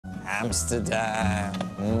Amsterdam,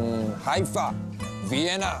 Haifa,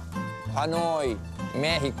 Vienna, Hanoi,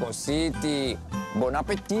 Mexico City. Bon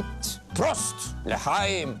appetit. Prost,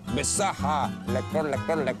 l'chaim, besaha, lekker,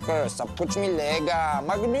 lekker, lekker, सब कुछ मिलेगा.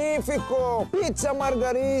 Magnifico, pizza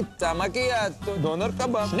margarita, macchiato, doner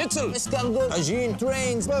kebab, schnitzel, escargot, tagine,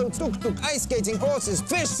 trains, boats, tuk-tuk, ice skating, horses,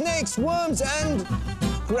 fish, snakes, worms, and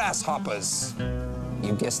grasshoppers.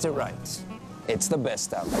 You guessed it right. It's the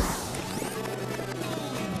best out there.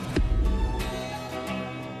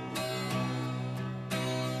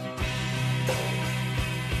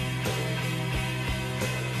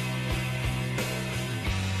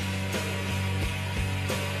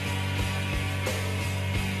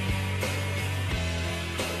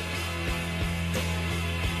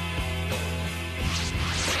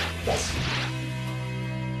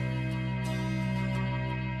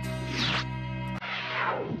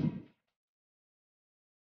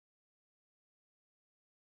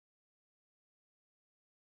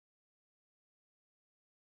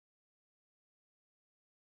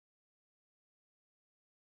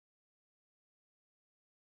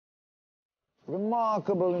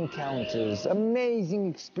 Remarkable encounters, amazing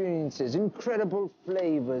experiences, incredible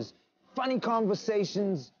flavors, funny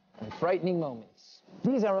conversations, and frightening moments.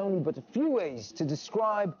 These are only but a few ways to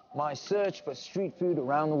describe my search for street food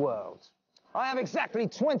around the world. I have exactly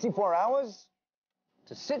 24 hours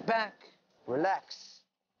to sit back, relax,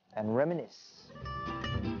 and reminisce.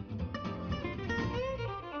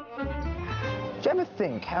 Do you ever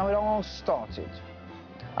think how it all started?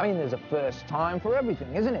 I mean, there's a first time for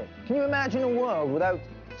everything, isn't it? Can you imagine a world without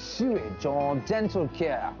sewage or dental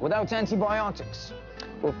care, without antibiotics?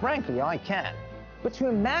 Well, frankly, I can. But to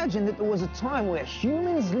imagine that there was a time where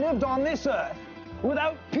humans lived on this earth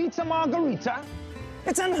without pizza margarita?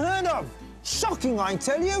 It's unheard of. Shocking, I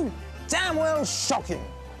tell you. Damn well shocking.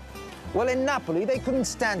 Well, in Napoli, they couldn't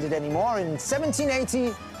stand it anymore. In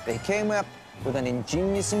 1780, they came up with an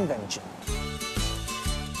ingenious invention.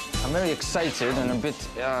 I'm very excited and a bit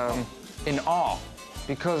in awe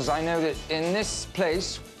because I know that in this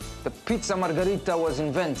place, the pizza margarita was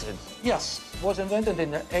invented. Yes, it was invented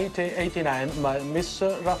in 1889 by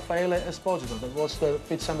Mr. Raffaele Esposito, that was the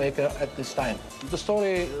pizza maker at this time. The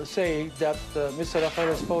story says that Mr.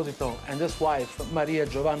 Raffaele Esposito and his wife, Maria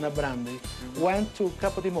Giovanna Brandi, went to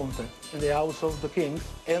Capo di Monte in the house of the king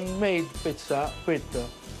and made pizza with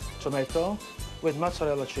tomato, with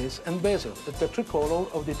mozzarella cheese and basil, the tricolor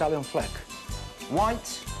of the Italian flag.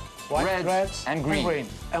 White, red, and green.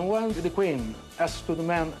 And when the queen asked to the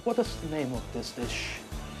man, what is the name of this dish?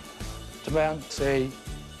 The man say,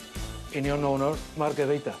 in your honor,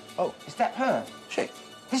 Margherita. Oh, is that her? She.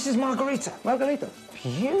 This is Margherita. Margherita.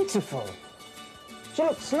 Beautiful. She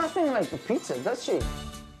looks nothing like the pizza, does she?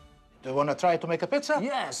 Do you want to try to make a pizza?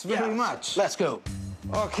 Yes, very much. Let's go.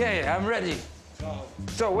 Okay, I'm ready.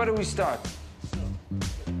 So, where do we start?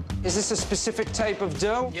 Is this a specific type of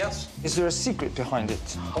dough? Yes. Is there a secret behind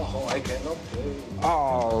it? Oh, I cannot say.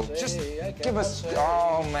 Oh, just give us,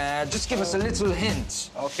 oh man, just give us a little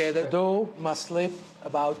hint. Okay, the dough must sleep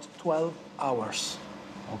about 12 hours.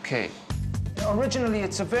 Okay. Originally,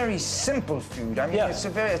 it's a very simple food. I mean, it's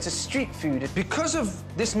a street food. Because of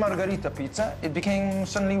this margarita pizza, it became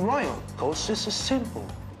suddenly royal. Because this is simple.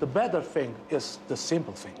 The better thing is the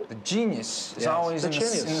simple thing. The genius is always in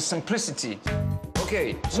the simplicity.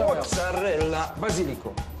 Okay, mozzarella,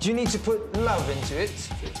 basilico. Do you need to put love into it?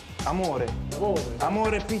 Amore.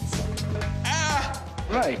 Amore pizza. Ah!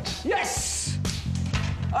 Right. Yes!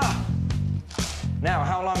 Ah! Now,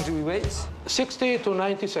 how long do we wait? 60 to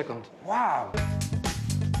 90 seconds. Wow.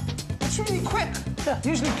 It's really quick. Yeah.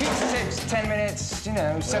 Usually pizza takes 10 minutes, you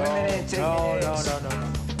know, 7 minutes, 8 minutes.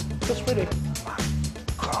 No. Just ready.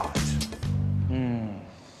 God.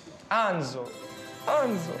 Anzo.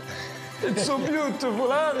 It's so beautiful,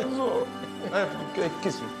 Anzo.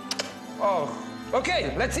 Kiss me. Oh.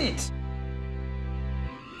 Okay, let's eat.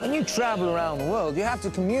 When you travel around the world, you have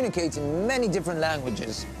to communicate in many different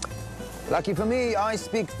languages. Lucky for me, I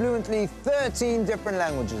speak fluently 13 different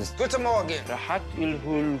languages. Guten Morgen. Rahat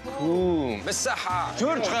il-hulkum. Bisaha.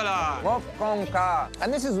 Turkala. Mofkomka.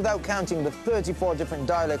 And this is without counting the 34 different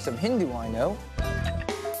dialects of Hindu I know.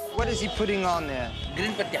 What is he putting on there?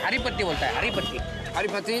 Green patti, hari patti bolta hai, hari patti.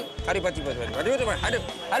 Haripati? Haripati.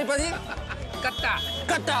 Katta.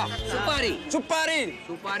 Katta. Supari. Supari.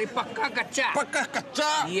 Supari pakka kacha. Pakka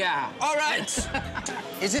kacha. Yeah. All right.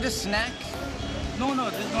 Is it a snack? No,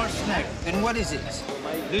 this is not snack. Then what is it?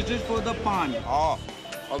 This is for the pan. Oh,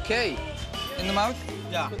 okay. In the mouth?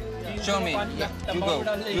 Yeah. Show me. You go.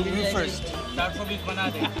 You first. Start from this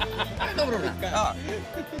banana. Ah.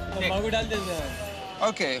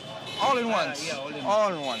 Okay. All in once? Yeah, all in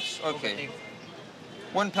All in once, okay.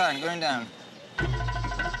 One pan going down.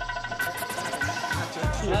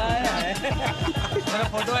 मेरा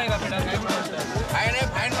photo आएगा बेटा fine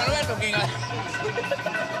fine मारो मैं ठोकेगा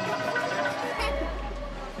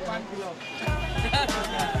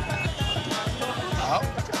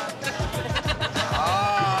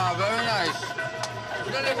Very nice.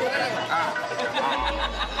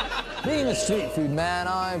 Being a street food man,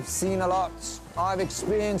 I've seen a lot. I've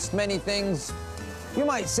experienced many things. You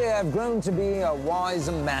might say I've grown to be a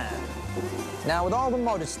wiser man. Now, with all the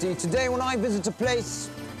modesty, today when I visit a place,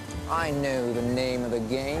 I know the name of the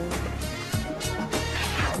game.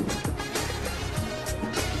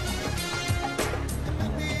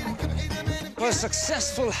 For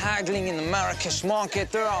successful haggling in the Marrakesh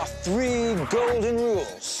market, there are 3 golden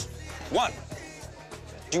rules. 1,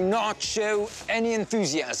 do not show any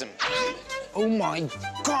enthusiasm. Oh my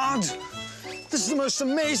God! This is the most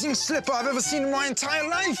amazing slipper I've ever seen in my entire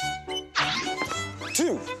life.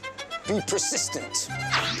 2, be persistent.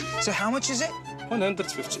 So how much is it?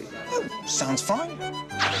 150. Oh, sounds fine.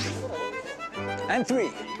 And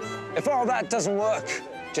 3, if all that doesn't work,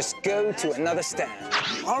 just go to another stand.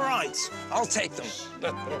 All right, I'll take them.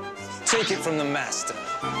 Take it from the master.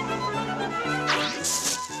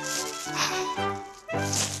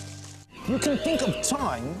 You can think of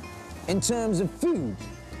time in terms of food,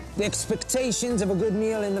 the expectations of a good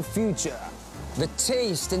meal in the future, the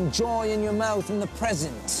taste and joy in your mouth in the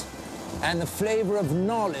present, and the flavor of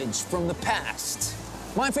knowledge from the past.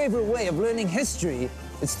 My favorite way of learning history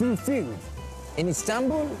is through food. In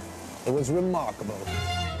Istanbul, it was remarkable.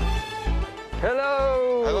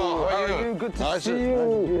 Hello. Hello, how are you? Good to Nice see to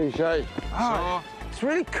you. Shay. It's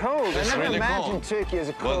really cold. I never really imagined cold. Turkey as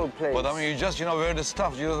a cold place. But I mean, you just, wear the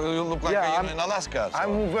stuff. You look like Yeah, you're in Alaska. So.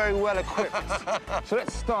 I'm very well equipped. So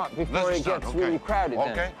let's start before Let's it start, gets okay. really crowded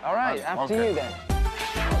then. Okay. All right, after Okay. you then.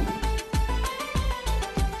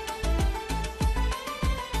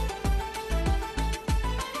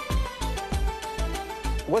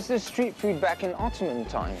 Was there street food back in Ottoman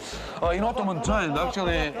times? In Ottoman times,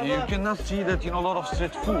 actually, you cannot see that, a lot of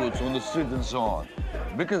street foods on the street and so on.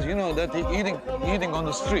 Because, that eating on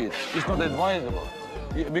the street is not advisable.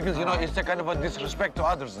 Because, it's a kind of a disrespect to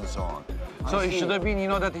others and so on. So it should have been,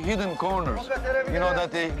 that hidden corners,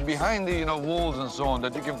 that behind the, walls and so on,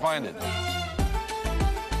 that you can find it.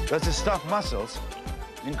 That's the stuffed mussels,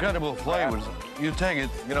 incredible flavors. You take it,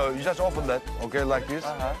 you just open that, okay, like this.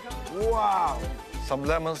 Wow. Some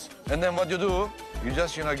lemons, and then what you do, you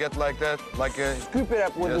just, get like that, like a... Scoop it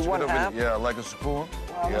up with the scoop one it up half. Yeah, like a spoon.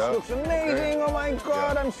 Wow, this looks amazing. Okay. Oh my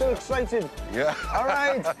God, Yeah. I'm so excited. Yeah. All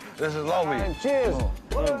right. This is lovely. Cheers.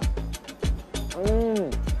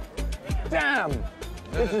 Damn.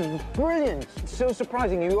 This is brilliant. It's so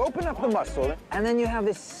surprising. You open up the mussel, and then you have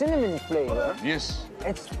this cinnamon flavor. Yes.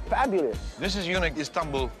 It's fabulous. This is unique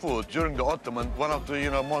Istanbul food during the Ottoman, one of the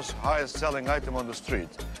most highest selling item on the street.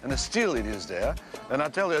 And still it is there. And I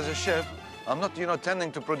tell you, as a chef, I'm not,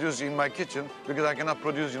 tending to produce in my kitchen because I cannot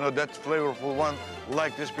produce, that flavorful one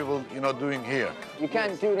like these people, doing here. You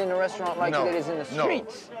can't do it in a restaurant like No. it is in the No.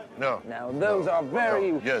 streets. No. Now, those are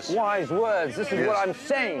very Yes. wise words. This is Yes. what I'm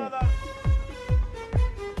saying.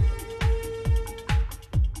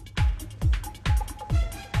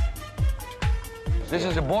 This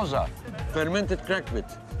is a boza, fermented cracked wheat.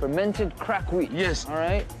 Fermented crack wheat. Yes. All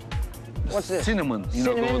right. What's this? Cinnamon,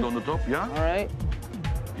 Cinnamon? gold on the top, yeah? All right.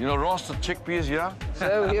 Roasted chickpeas, yeah?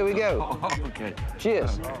 So here we go. Okay.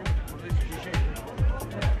 Cheers.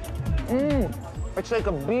 It's like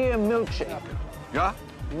a beer milkshake. Yeah?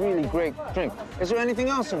 Really great drink. Is there anything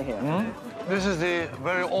else in here? This is the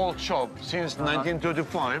very old shop since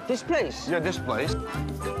 1935. This place? Yeah, this place.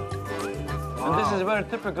 And this is very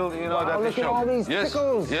typical, Wow, that look shop. at all these Yes,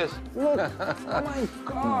 pickles. Yes. Look. Oh my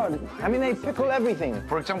God. I mean, they pickle everything.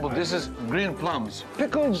 For example, this is green plums.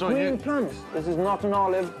 Pickled So green you- plums. This is not an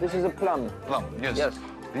olive. This is a plum. Plum, yes. Yes.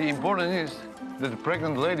 The important is that the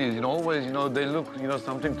pregnant ladies, always, they look,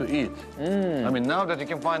 something to eat. I mean, now that you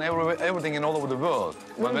can find everything in all over the world.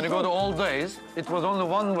 But when you go to old days, it was only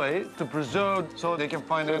one way to preserve so they can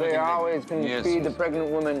find everything. They always can Yes. feed the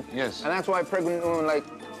pregnant woman. Yes. And that's why pregnant women like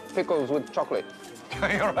pickles with chocolate.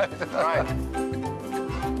 You're right. Right.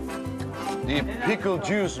 The pickle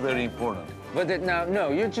juice, very important. But no,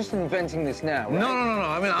 you're just inventing this now, right? No.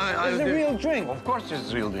 I mean, It's a real drink. Of course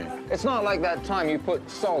it's real drink. It's not like that time you put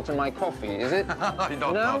salt in my coffee, is it?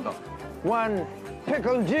 No. One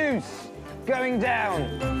pickle juice going down.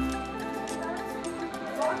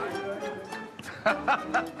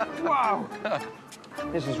 Wow.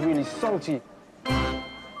 This is really salty.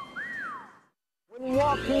 When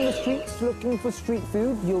walking the streets looking for street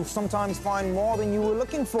food, you'll sometimes find more than you were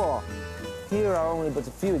looking for. Here are only but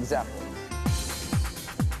a few examples.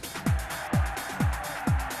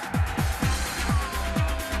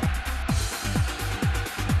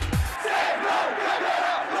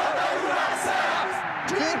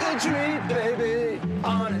 Trick or treat, baby,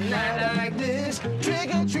 on a night like this.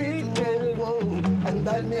 Trick or treat, baby, whoa, and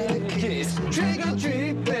let me kiss. Trick or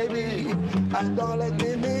treat, baby, and don't let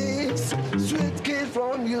me miss. Sweet kiss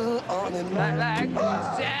from you on a night like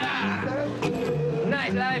this. Yeah.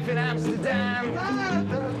 Nightlife in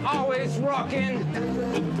Amsterdam, always rocking,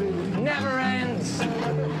 never ends.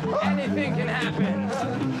 Anything can happen.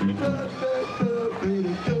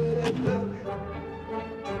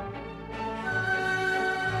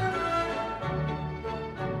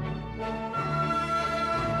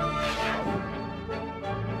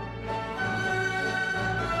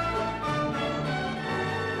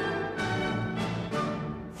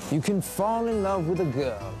 You can fall in love with a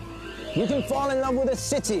girl. You can fall in love with a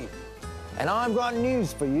city. And I've got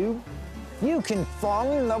news for you. You can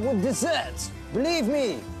fall in love with desserts. Believe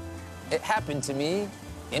me, it happened to me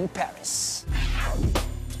in Paris.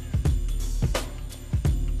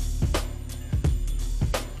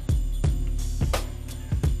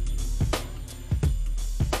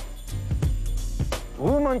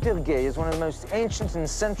 Rue Montorgueil is one of the most ancient and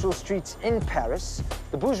central streets in Paris.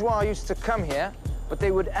 The bourgeois used to come here, but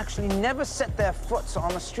they would actually never set their foot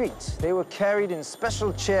on the street. They were carried in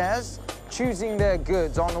special chairs, choosing their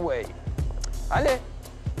goods on the way. Allez,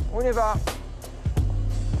 on y va.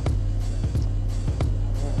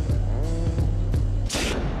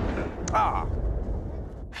 Ah.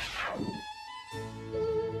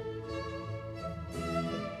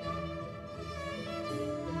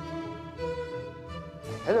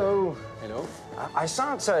 Hello. Hello. I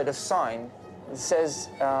saw outside a sign. It says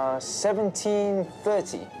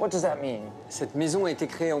 1730. What does that mean? Cette maison a été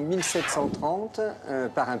créée en 1730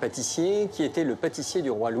 par un pâtissier qui était le pâtissier du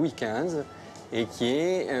roi Louis XV et qui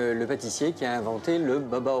est le pâtissier qui a inventé le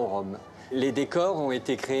baba au rhum. Les décors ont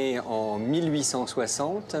été créés en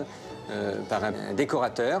 1860 par un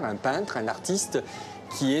décorateur, un peintre, un artiste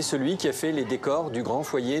qui est celui qui a fait les décors du grand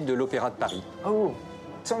foyer de l'Opéra de Paris. Oh,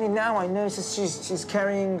 it's only now I notice she's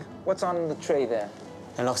carrying what's on the tray there.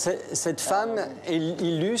 Alors cette femme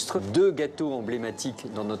illustre deux gâteaux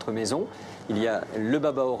emblématiques dans notre maison. Il y a le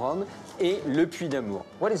baba au rhum et le puits d'amour.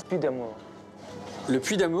 What is puits d'amour? Le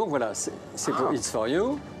puits d'amour, voilà, c'est pour It's for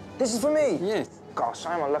you. This is for me? Yes. Gosh,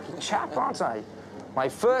 I'm a lucky chap, aren't I? My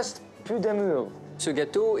first puits d'amour. Ce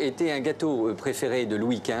gâteau était un gâteau préféré de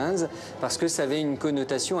Louis XV parce que ça avait une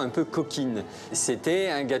connotation un peu coquine.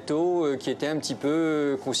 C'était un gâteau qui était un petit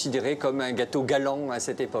peu considéré comme un gâteau galant à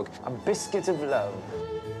cette époque. A biscuit of love.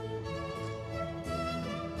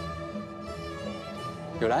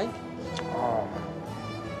 You like? Oh.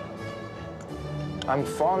 I'm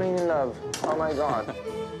falling in love. Oh my God.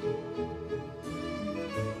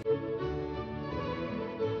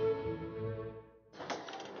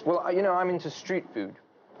 Well, you know, I'm into street food,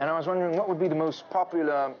 and I was wondering what would be the most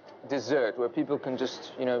popular dessert where people can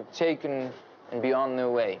just, you know, take and be on their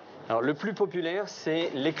way. Alors le plus populaire, c'est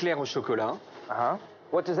l'éclair au chocolat. Uh-huh.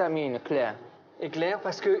 What does that mean, éclair? Éclair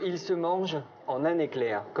parce qu'il se mange en un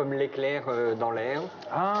éclair, comme l'éclair dans l'air.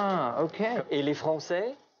 Ah, okay. Et les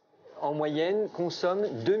Français, en moyenne, consomment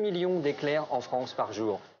 2 millions d'éclairs en France par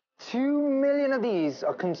jour. 2 million of these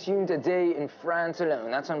are consumed a day in France alone.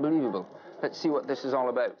 That's unbelievable. Let's see what this is all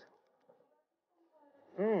about.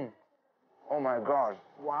 Oh my God,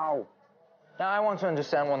 wow. Now I want to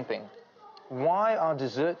understand one thing. Why are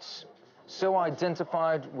desserts so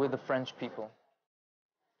identified with the French people?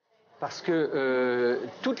 Parce que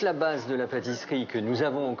toute la base de la pâtisserie que nous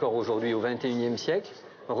avons encore aujourd'hui au XXIe siècle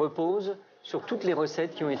repose sur toutes les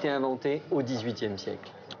recettes qui ont été inventées au XVIIIe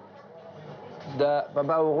siècle. The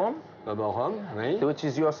baba au rhum, Baba au rhum, oui. which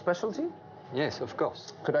is your specialty? Yes, of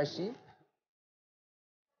course. Could I see?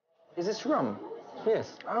 Is this rum?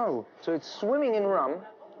 Yes. Oh, so it's swimming in rum.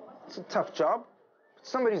 It's a tough job. But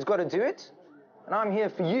somebody's got to do it. And I'm here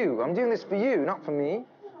for you. I'm doing this for you, not for me.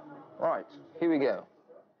 Right, here we go.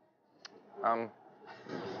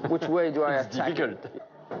 Which way do I It's attack? difficult.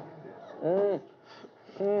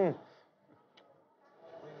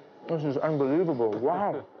 This is unbelievable.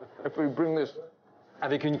 Wow. If we bring this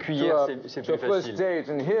Avec une cuillère, c'est to plus a first facile. date,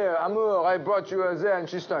 and here, Amour, I brought you a there, and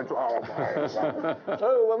she starts, oh,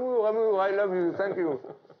 Amour, Amour, I love you, thank you.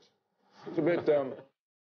 It's a bit,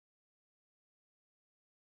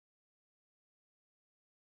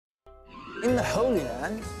 In the Holy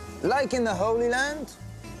Land, like in the Holy Land,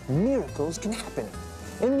 miracles can happen.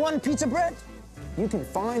 In one pita bread, you can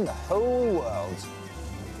find the whole world.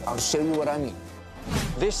 I'll show you what I mean.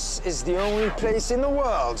 This is the only place in the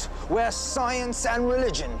world where science and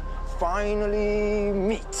religion finally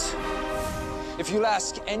meet. If you'll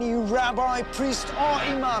ask any rabbi, priest, or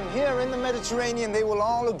imam here in the Mediterranean, they will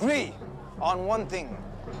all agree on one thing.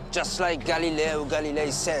 Just like Galileo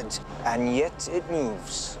Galilei said, and yet it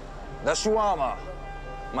moves. The shawarma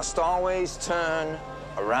must always turn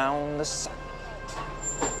around the sun.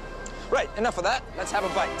 Right, enough of that. Let's have a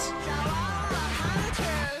bite.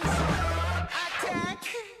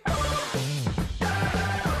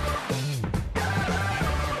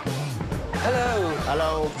 Hello.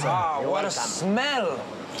 Hello. Ah, You're what welcome. a smell.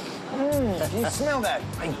 You smell that?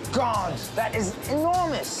 My God, that is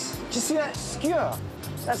enormous. Do you see that skewer?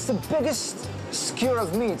 That's the biggest skewer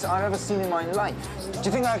of meat I've ever seen in my life. Do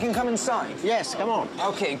you think I can come inside? Yes, come on.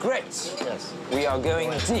 Okay, great. Yes. We are going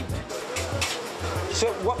deep. So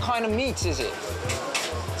what kind of meat is it?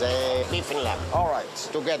 The beef and lamb. All right.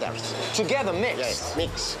 Together. Together mixed? Yes,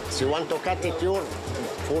 mix. So you want to cut it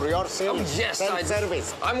for yourself? Oh, yes,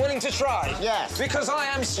 Self-service. I'm willing to try. Yes. Because I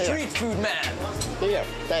am street food man. Here,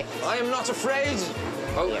 take. I am not afraid.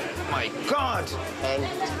 Oh, Yeah. my God. And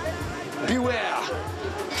Beware.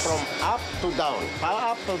 from up to down.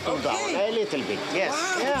 Up to Okay. down. A little bit. Yes.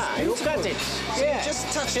 Wow, Yeah, that's you beautiful. cut it. So Yeah. you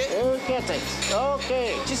just touch it. You cut it.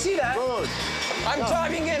 Okay. Do you see that? Good. I'm No.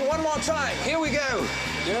 diving in one more time. Here we go.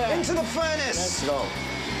 Yeah. Into the Let's furnace. go.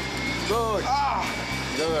 Good. Ah.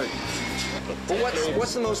 Good. But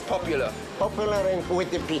what's the most popular? Popular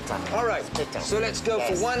with the pita. All right. Pita. So let's go Yes.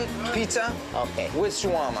 for one pita Okay. with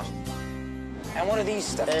shawarma. And what are these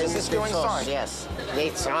stuff? Does And this go the sauce, inside? yes.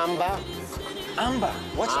 It's amba. Amber.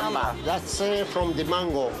 What's amber? That's from the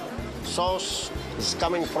mango. Sauce is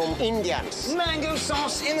coming from Indians. Mango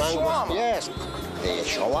sauce in the Mango, shawarma. yes. The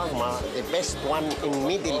shawarma, the best one in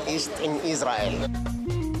Middle East in Israel.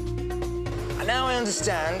 Now I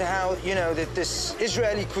understand how, you know, that this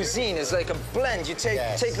Israeli cuisine is like a blend. You take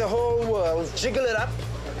Yes. take the whole world, jiggle it up,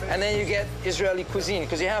 and then you get Israeli cuisine.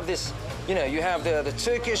 Because you have this, you know, you have the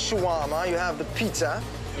Turkish shawarma, you have the pita,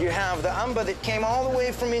 you have the amba that came all the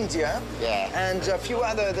way from India, Yeah. and a few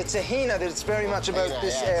other, the tahina that's very much about Tahina,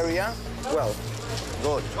 this yes. area. Well,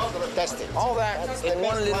 Good. Test it. all that That's the in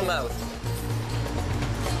one best little one. mouth.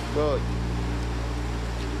 Good.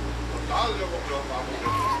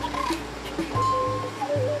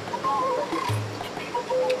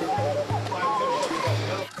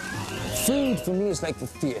 Food for me is like the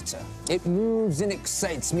theater. It moves and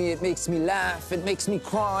excites me, it makes me laugh, it makes me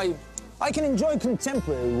cry. I can enjoy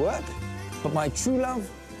contemporary work, but my true love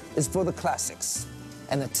is for the classics.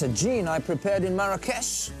 And the tagine I prepared in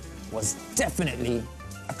Marrakesh was definitely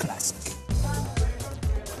a classic.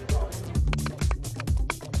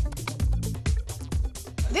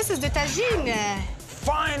 This is the tagine.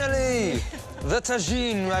 Finally! The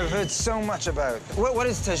tagine I've heard so much about. What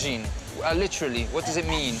is tagine? Literally, what does it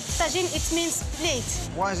mean? Tagine, it means plate.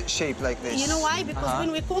 Why is it shaped like this? You know why? Because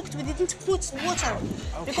when we cooked, we didn't put water.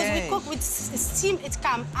 Because we Okay. cook with steam, it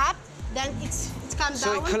comes up, then it comes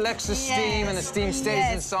So down. it collects the steam and the steam stays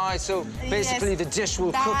Yes. inside, so basically the dish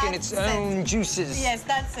will cook in its That's own it. juices. Yes,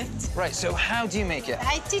 that's it. Right, so how do you make it?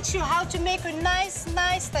 I teach you how to make a nice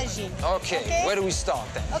tagine. Okay, where do we start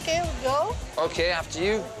then? Okay, we go. Okay, after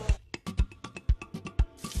you.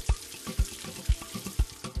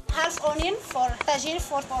 Half onion for tagine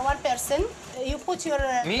for one person. You put your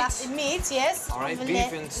Meat? Meat, yes. All right, Of beef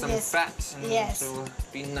the- and some yes. fat. And Yes. So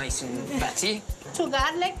be nice and fatty. 2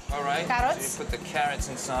 garlic. All right. Carrots. So you put the carrots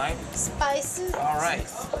inside. Spices. All right.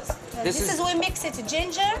 This is we mix it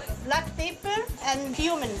ginger, black pepper, and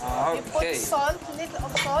cumin. You put Okay. salt, little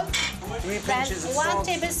of salt, 3 then pinches of 1 salt.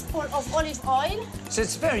 tablespoon of olive oil. So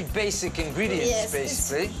it's very basic ingredients, Yes, it's-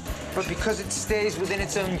 basically. But because it stays within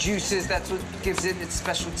its own juices, that's what gives it its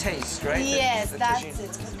special taste, right? Yes, The that's tagine.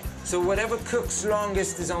 it. So whatever cooks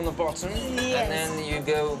longest is on the bottom, Yes. and then you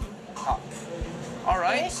go up. All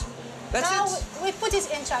right. Okay. That's now it. we put it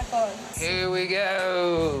in charcoal. Here we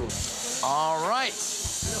go. All right.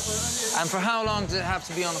 And for how long does it have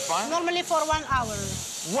to be on the fire? Normally for 1 hour.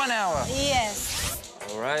 1 hour. Yes.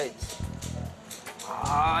 All right.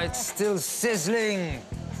 Ah, it's still sizzling.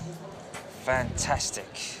 Fantastic.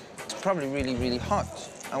 It's probably really, really hot.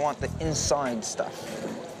 I want the inside stuff.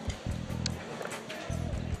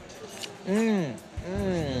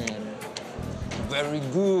 Very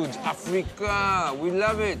good. Africa. We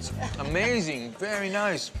love it. Amazing. Very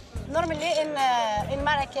nice. Normally in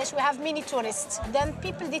Marrakesh we have many tourists. Then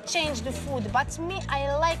people they change the food, but me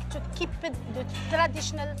I like to keep it the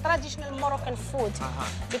traditional Moroccan food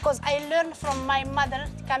because I learned from my mother,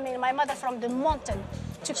 my mother from the mountain.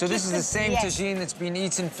 to So this is keep the same yes. tagine that's been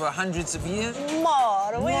eaten for hundreds of years?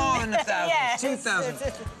 More. More than 1,000, Yes. 2,000.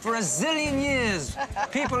 For a zillion years,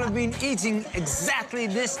 people have been eating exactly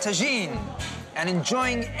this tagine and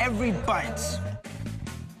enjoying every bite.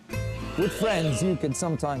 With friends, you could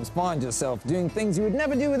sometimes find yourself doing things you would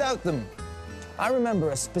never do without them. I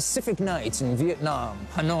remember a specific night in Vietnam,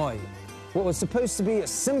 Hanoi. What was supposed to be a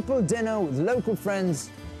simple dinner with local friends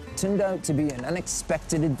turned out to be an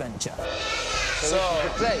unexpected adventure. So this is the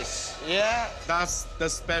place. Yeah, that's the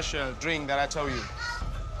special drink that I told you.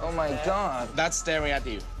 Oh my God. That's staring at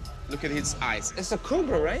you. Look at his eyes. It's a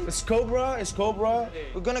cobra, right? It's cobra, it's cobra.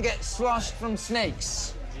 We're gonna get sloshed from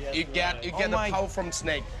snakes. You get the power from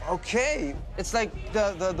snake. Okay. It's like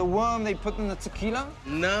the worm they put in the tequila?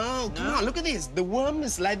 No, come on, look at this. The worm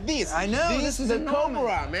is like this. I know, this is the enormous.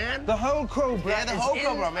 cobra, man. The whole cobra Yeah, the is whole in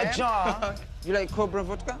cobra, man. a jar. You like cobra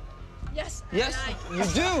vodka? Yes. Yes, you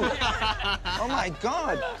do. Oh my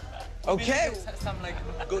God. Okay. Something like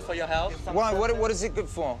good for your health. Why? What is it good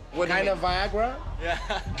for? What do you Kind of mean? Viagra. Yeah.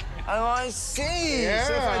 Oh, I see. Yeah.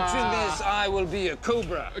 So if I drink this, I will be a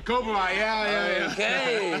cobra. A cobra, yeah.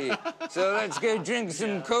 Okay. So let's go drink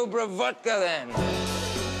some cobra vodka then.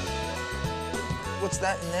 What's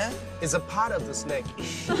that in there? It's a part of the snake.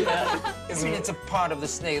 I mean, it's a part of the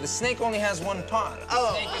snake. The snake only has one part.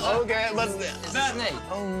 Oh, okay, but It's a snake.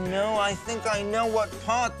 Oh no, I think I know what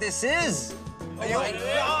part this is. Oh my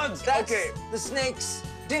God, that's the snake's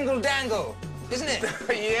dingle dangle, isn't it?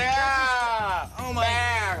 yeah. Oh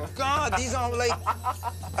my God, these are like,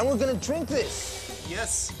 and we're gonna drink this.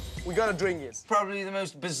 Yes, we gotta drink it. Probably the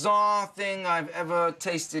most bizarre thing I've ever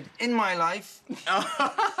tasted in my life.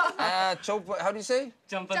 How do you say?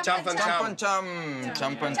 Jump and Chum and Chum chum. and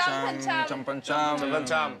chum, chum and chum, chum and chum. Chum and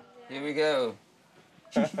chum. Here we go.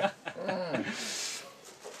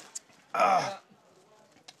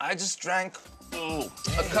 I just drank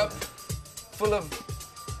a cup full of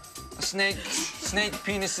snake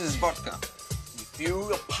penis's vodka. You feel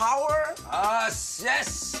the power?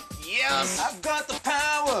 Yes. Yes. I've got the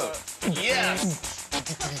power.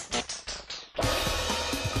 Yes.